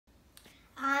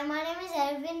Hi, my name is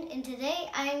Evan, and today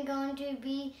I am going to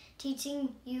be teaching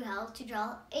you how to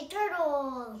draw a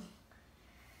turtle.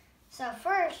 So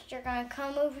first, you're going to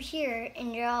come over here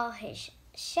and draw his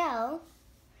shell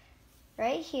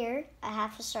right here, a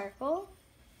half a circle.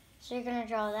 So you're going to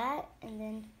draw that and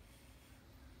then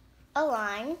a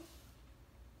line.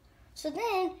 So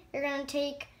then you're going to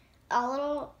take a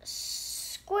little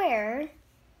square,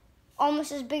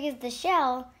 almost as big as the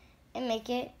shell, and make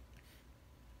it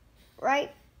right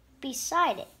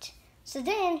beside it. So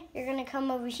then you're going to come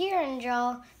over here and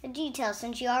draw the details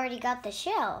since you already got the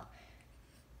shell.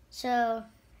 So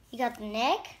you got the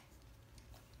neck,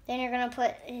 then you're going to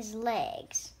put his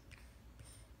legs.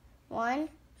 1,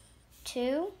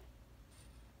 2,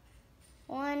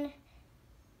 1,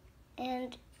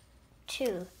 and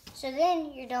 2. So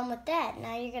then you're done with that.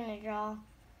 Now you're going to draw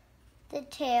the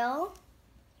tail.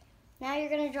 Now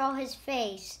you're going to draw his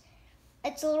face.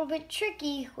 It's a little bit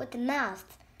tricky with the mouth,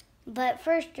 but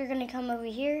first you're going to come over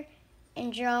here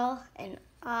and draw an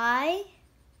eye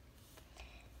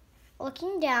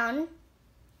looking down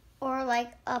or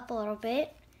like up a little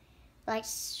bit, like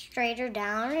straight or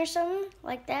down or something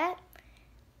like that.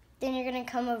 Then you're going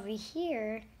to come over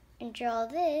here and draw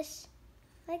this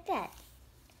like that.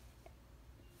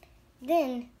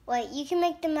 Then, you can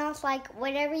make the mouth like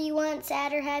whatever you want,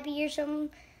 sad or happy or something.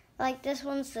 Like this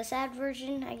one's the sad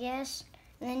version, I guess.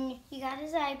 And then you got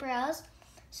his eyebrows.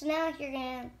 So now you're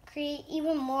going to create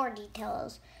even more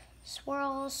details.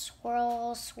 Swirl,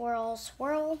 swirl, swirl,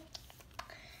 swirl.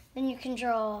 Then you can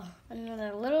draw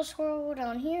another little swirl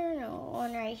down here and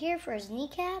one right here for his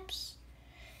kneecaps.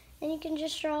 Then you can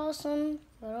just draw some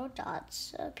little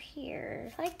dots up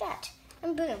here like that.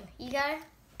 And boom, you got a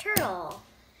turtle.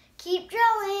 Keep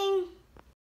drawing.